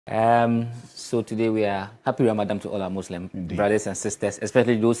So today we are happy Ramadan to all our Muslim brothers and sisters,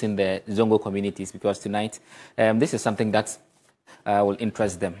 especially those in the Zongo communities, because tonight this is something that will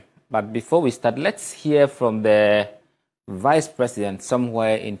interest them. But before we start, let's hear from the Vice President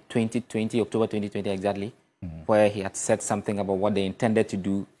somewhere in 2020, October 2020 exactly, where he had said something about what they intended to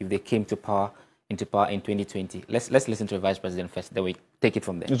do if they came into power in 2020. Let's listen to the Vice President first, then we take it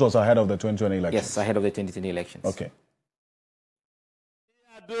from there. This was ahead of the 2020 elections? Yes, ahead of the 2020 elections. Okay.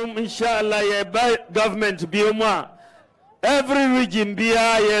 Inshallah, yeah, government be every region be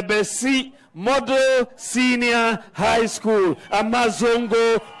a see model senior high school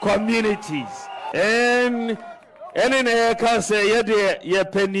Zongo communities. And in a can say ye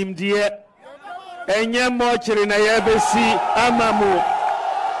penim dear and ye mocheri na ye see amamu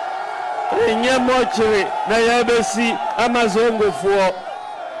and ye mocheri na ye see Zongo for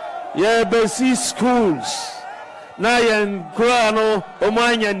ye see schools. Na yen krano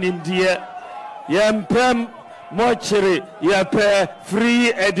omanya nimdie yempem mochiri yepe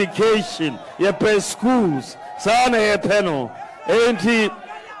free education yepe schools sana yepe no enti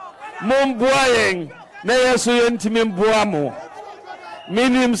mumbuayen na yesu yenti mimbuamo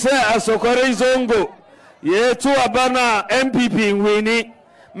minim se asokore zongo yetu abana MPP wini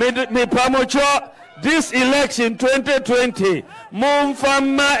me pamocho this election 2020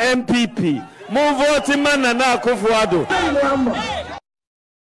 mumfama MPP. Oh,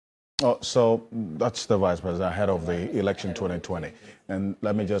 so that's the Vice President ahead of the election 2020. And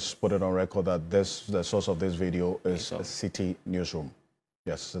let me just put it on record that the source of this video is a City newsroom.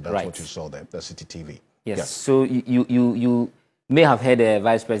 Yes, so that's what you saw there, the City TV. Yes. So you may have heard the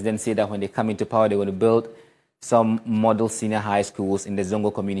Vice President say that when they come into power, they're going to build some model senior high schools in the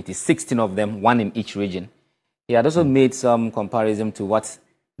Zongo community, 16 of them, one in each region. He had also made some comparison to what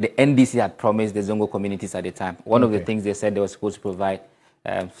the NDC had promised the Zongo communities at the time. One of the things they said they were supposed to provide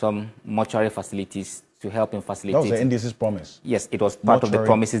some mortuary facilities to help in facilitating. That was the NDC's promise? Yes, it was part of the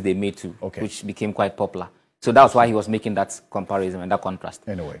promises they made too, which became quite popular. So that's why he was making that comparison and that contrast.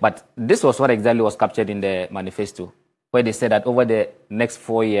 Anyway. But this was what exactly was captured in the manifesto, where they said that over the next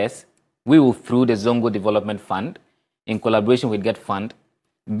 4 years, we will, through the Zongo Development Fund, in collaboration with Get Fund,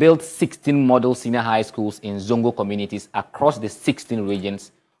 build 16 model senior high schools in Zongo communities across the 16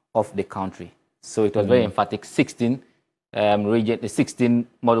 regions of the country. So it was very emphatic, 16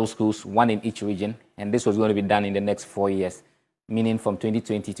 model schools, one in each region, and this was going to be done in the next 4 years, meaning from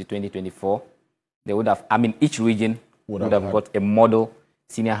 2020 to 2024, they would have, each region would have got a model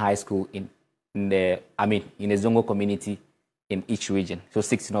senior high school in the Zongo community in each region. So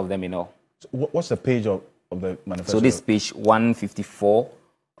 16 of them in all. So what's the page of the manifesto? So this page 154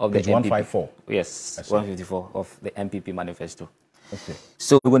 of page the 154? Yes, 154 of the MPP manifesto. Okay.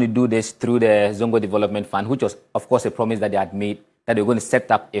 So we're going to do this through the Zongo Development Fund, which was, of course, a promise that they had made, that they were going to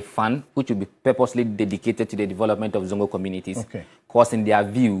set up a fund which would be purposely dedicated to the development of Zongo communities. Okay. Because in their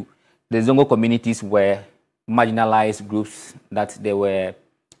view, the Zongo communities were marginalized groups, that they were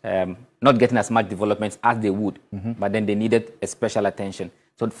not getting as much development as they would, but then they needed a special attention.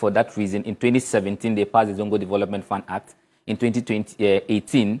 So for that reason, in 2017, they passed the Zongo Development Fund Act. In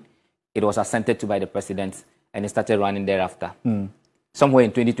 2018, it was assented to by the president, and it started running thereafter. Somewhere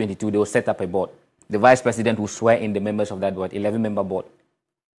in 2022, they will set up a board. The Vice President will swear in the members of that board, 11-member board.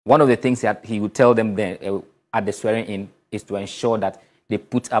 One of the things that he would tell them then, at the swearing in is to ensure that they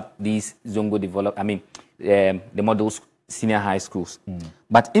put up these Zongo the model senior high schools.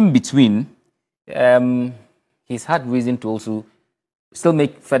 But in between, he's had reason to also still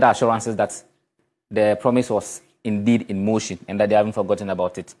make further assurances that the promise was indeed in motion and that they haven't forgotten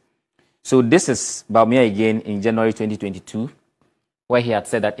about it. So this is Baumia again in January 2022, where he had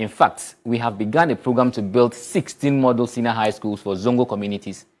said that, in fact, we have begun a program to build 16 model senior high schools for Zongo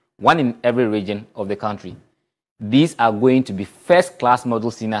communities, one in every region of the country. These are going to be first-class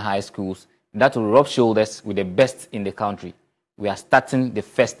model senior high schools that will rub shoulders with the best in the country. We are starting the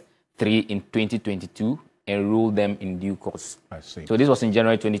first 3 in 2022 and roll them in due course. I see. So this was in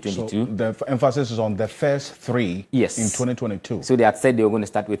January 2022. So the emphasis is on the first 3 in 2022. So they had said they were going to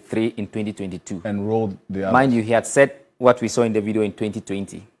start with 3 in 2022. And roll the others. Mind you, he had said what we saw in the video in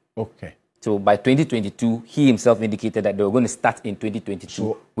 2020. Okay. So by 2022, he himself indicated that they were going to start in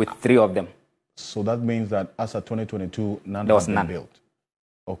 2022 with 3 of them. So that means that as of 2022, none there was have none been built.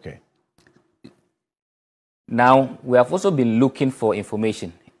 Okay. Now, we have also been looking for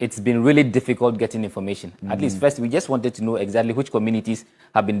information. It's been really difficult getting information. At least first, we just wanted to know exactly which communities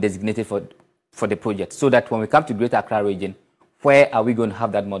have been designated for the project, so that when we come to Greater Accra region, where are we going to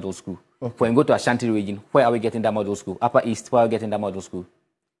have that model school? Okay. When we go to Ashanti region, where are we getting that model school? Upper East, where are we getting that model school?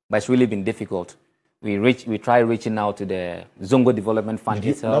 But it's really been difficult. we try reaching out to the Zongo Development Fund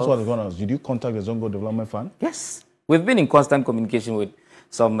itself. That's what I was going to ask. Did you contact the Zongo Development Fund? Yes. We've been in constant communication with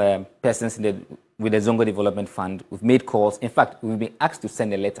some persons with the Zongo Development Fund. We've made calls. In fact, we've been asked to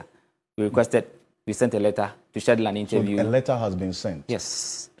send a letter. We sent a letter to schedule an interview. So a letter has been sent?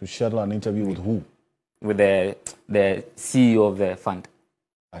 Yes. To schedule an interview with who? With the CEO of the fund.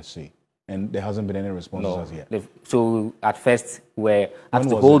 I see. And there hasn't been any responses as yet? So at first, we were asked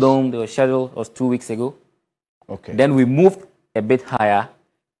to hold on. The schedule was 2 weeks ago. Okay. Then we moved a bit higher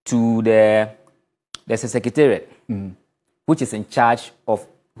to there's a secretariat, which is in charge of,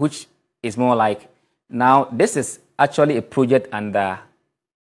 which is more like, now this is actually a project under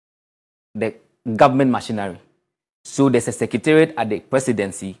the government machinery. So there's a secretariat at the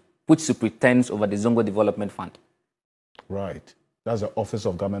presidency which superintends over the Zongo Development Fund. Right. That's the Office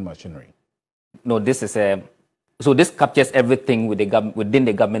of Government Machinery. No, this is so this captures everything within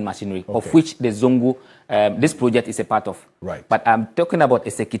the government machinery, of which the Zongo, this project is a part of. Right. But I'm talking about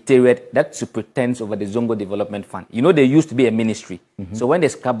a secretariat that superintends over the Zongo Development Fund. You know, there used to be a ministry. So when they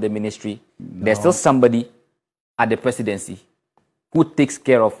scrapped the ministry, there's still somebody at the presidency who takes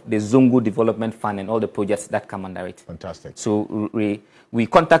care of the Zongo Development Fund and all the projects that come under it. Fantastic. So we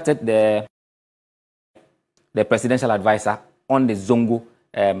contacted the presidential advisor on the Zongo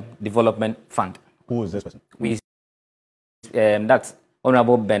Development Fund. Who is this person? That's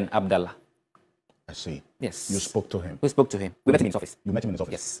Honorable Ben Abdallah. I see. Yes. You spoke to him? We spoke to him. We met him in his office. You met him in his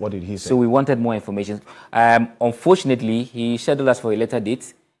office? Yes. What did he say? So we wanted more information. Unfortunately, he scheduled us for a later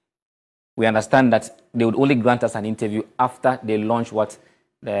date. We understand that they would only grant us an interview after they launch what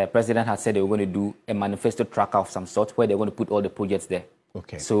the president had said they were going to do, a manifesto tracker of some sort, where they're going to put all the projects there.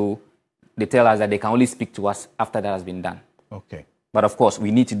 Okay. So they tell us that they can only speak to us after that has been done. Okay. But of course,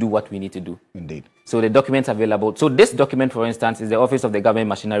 we need to do what we need to do. Indeed. So the documents available. So this document, for instance, is the Office of the Government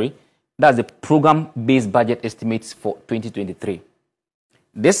Machinery. That's the program-based budget estimates for 2023.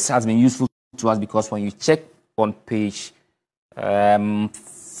 This has been useful to us because when you check on page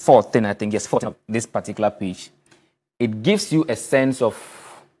 14, I think, yes, 14 of this particular page, it gives you a sense of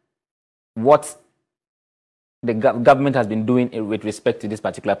what the government has been doing with respect to this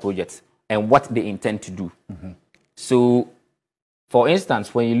particular project and what they intend to do. So, for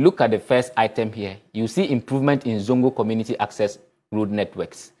instance, when you look at the first item here, you see improvement in Zongo community access road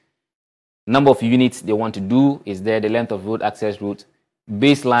networks. Number of units they want to do is there, the length of road access route,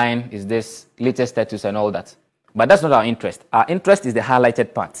 baseline is this, latest status and all that. But that's not our interest. Our interest is the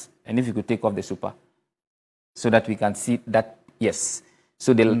highlighted part. And if you could take off the super so that we can see that, yes.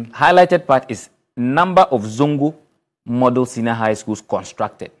 So the highlighted part is number of Zongo model senior high schools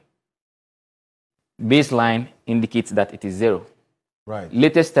constructed. Baseline indicates that it is 0. Right.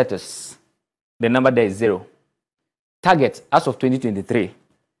 Latest status, the number there is 0. Target as of 2023,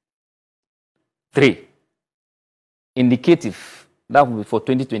 3. Indicative, that will be for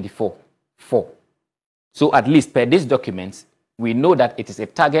 2024, 4. So at least per this document, we know that it is a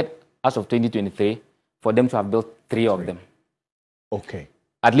target as of 2023 for them to have built 3 of them. Okay.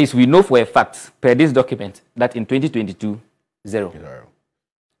 At least we know for a fact per this document that in 2022, 0.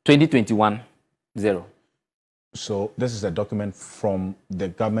 2021, 0. So this is a document from the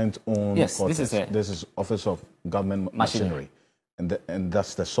government-owned quarters. This is Office of Government Machinery. And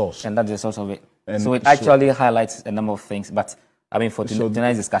that's the source. And that's the source of it. And so it actually highlights a number of things. But I mean, for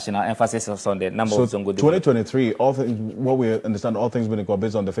tonight's discussion, our emphasis is on the number of Zongo. 2023, all things, what we understand, all things being equal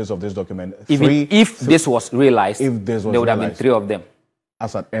based on the face of this document. If this was realized, there would have been 3 of them.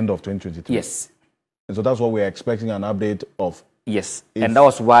 As at end of 2023? Yes. And so that's what we're expecting an update of. Yes. And that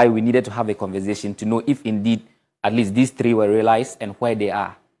was why we needed to have a conversation to know if indeed at least these 3 were realized and where they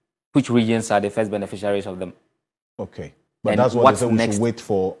are. Which regions are the first beneficiaries of them. Okay. But that's what they said we should wait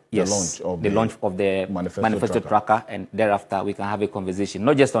for the launch of the manifesto tracker, and thereafter we can have a conversation,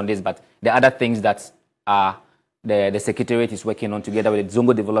 not just on this, but the other things that the Secretariat is working on together with the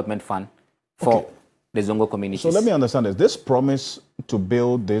Zongo Development Fund for the Zongo communities. So let me understand this. This promise to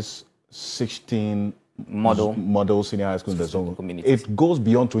build this 16 model senior high schools in the Zongo communities, it goes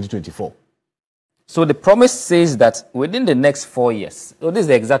beyond 2024. So the promise says that within the next 4 years, so this is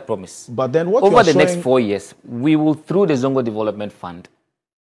the exact promise. But then what over the next 4 years, we will, through the Zongo Development Fund.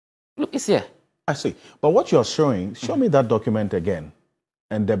 Look, it's here. I see. But what you're showing, show me that document again,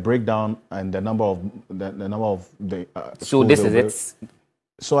 and the breakdown and the number of the. So this is it.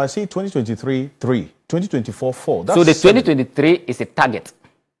 So I see 2023 3, 2024 4. That's so the 2023 is a target.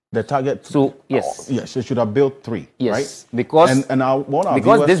 The target. So yes, yes, it should have built 3. Yes, right? because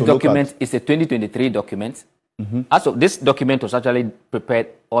because this document is a 2023 document. Also, this document was actually prepared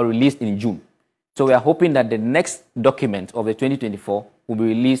or released in June. So we are hoping that the next document of the 2024 will be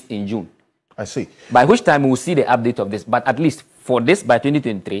released in June. I see. By which time we will see the update of this. But at least for this, by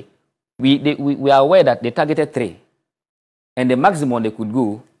 2023, we are aware that they targeted 3. And the maximum they could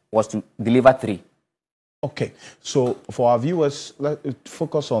go was to deliver 3. Okay. So for our viewers, let's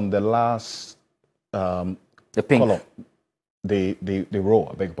focus on the last the pink column. The row,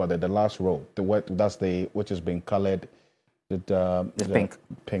 I beg your pardon, the last row. That's the which is being colored. The pink.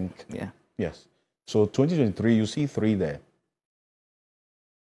 Pink. Yeah. Yes. So 2023, you see 3 there.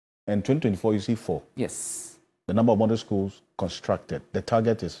 And 2024, you see 4. Yes. The number of model schools constructed. The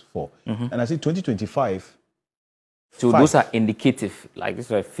target is 4. And I see 2025. So 5. Those are indicative, like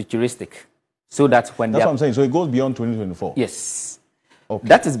this is futuristic. So that when that's what I'm saying. So it goes beyond 2024. Yes. Okay.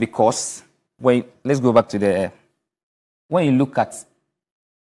 That is because let's go back to when you look at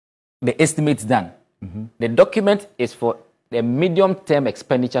the estimates done, the document is for the medium-term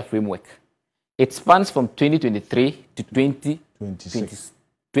expenditure framework. It spans from 2023 to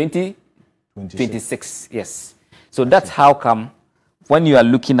 2026. Yes. So that's how come when you are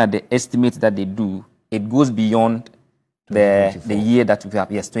looking at the estimates that they do, it goes beyond the year that we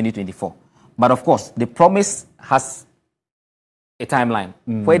have. Yes, 2024. But of course, the promise has a timeline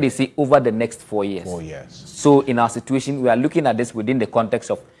where they say over the next 4 years. 4 years. So in our situation, we are looking at this within the context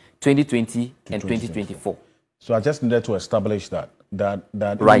of 2020 and 2024. So I just needed to establish that right.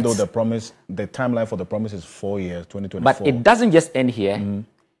 Even though the timeline for the promise is 4 years, 2024. But it doesn't just end here,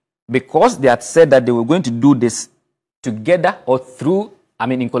 because they had said that they were going to do this together or through,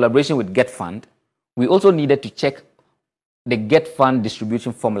 in collaboration with Get Fund. We also needed to check the Get Fund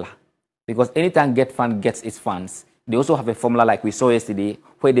distribution formula, because anytime Get Fund gets its funds, they also have a formula like we saw yesterday,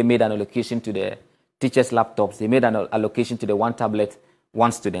 where they made an allocation to the teachers' laptops. They made an allocation to the 1 tablet,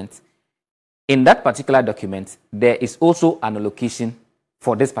 1 student. In that particular document, there is also an allocation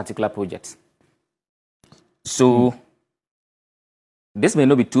for this particular project. So this may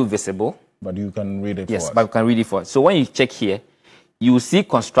not be too visible. But you can read it for us. Yes, but you can read it for us. So when you check here, you will see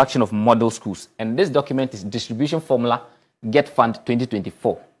construction of model schools. And this document is distribution formula, Get Fund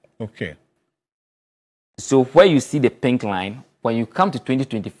 2024. Okay. So where you see the pink line, when you come to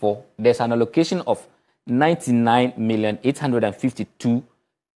 2024, there's an allocation of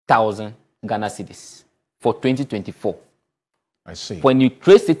 99,852,000 Ghana cedis for 2024. I see. When you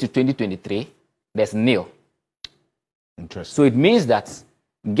trace it to 2023, there's nil. Interesting. So it means that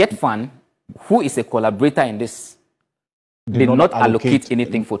Get Fund, who is a collaborator in this, did not allocate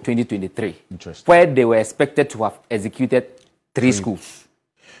anything for 2023, where they were expected to have executed 3 schools.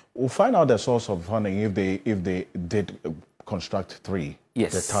 We'll find out the source of funding if they did construct 3,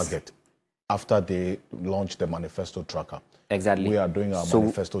 yes, the target, after they launched the manifesto tracker. Exactly. We are doing our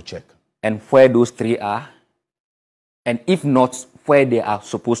manifesto check. And where those 3 are, and if not, where they are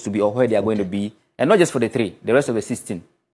supposed to be or where they are going to be, and not just for the 3, the rest of the 16.